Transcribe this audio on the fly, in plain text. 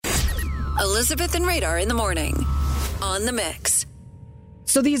Elizabeth and Radar in the morning on the Mix.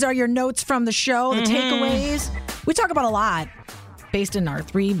 So these are your notes from the show, the takeaways. We talk about a lot based in our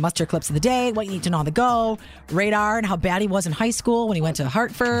 3 must-hear clips of the day, what you need to know on the go, Radar and how bad he was in high school when he went to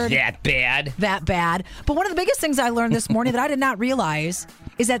Hartford. That bad. But one of the biggest things I learned this morning that I did not realize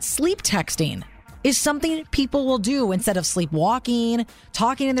is that sleep texting is something people will do instead of sleepwalking,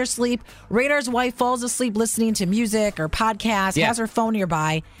 talking in their sleep. Radar's wife falls asleep listening to music or podcasts, has her phone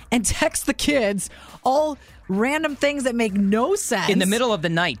nearby, and texts the kids all random things that make no sense. In the middle of the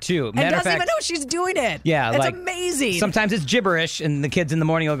night, too. And doesn't even know she's doing it. Yeah. It's amazing. Sometimes it's gibberish, and the kids in the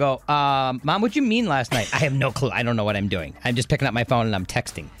morning will go, Mom, what'd you mean last night? I have no clue. I don't know what I'm doing. I'm just picking up my phone and I'm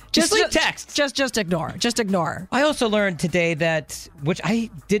texting. Just text. Just ignore. Just ignore. I also learned today that, which I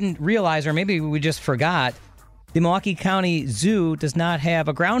didn't realize, or maybe we just forgot, the Milwaukee County Zoo does not have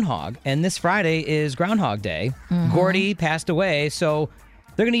a groundhog, and this Friday is Groundhog Day. Gordy passed away, so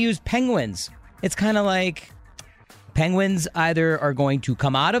they're going to use penguins. It's kind of like penguins either are going to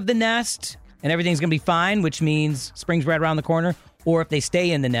come out of the nest and everything's going to be fine, which means spring's right around the corner, or if they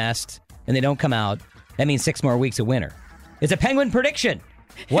stay in the nest and they don't come out, that means 6 more weeks of winter. It's a penguin prediction.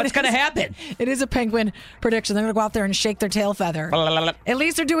 What's going to happen? It is a penguin prediction. They're going to go out there and shake their tail feather. At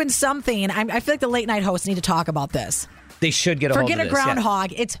least they're doing something. I feel like the late night hosts need to talk about this. They should get a hold of this. Forget a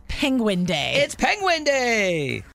groundhog. Yeah. It's Penguin Day. It's Penguin Day.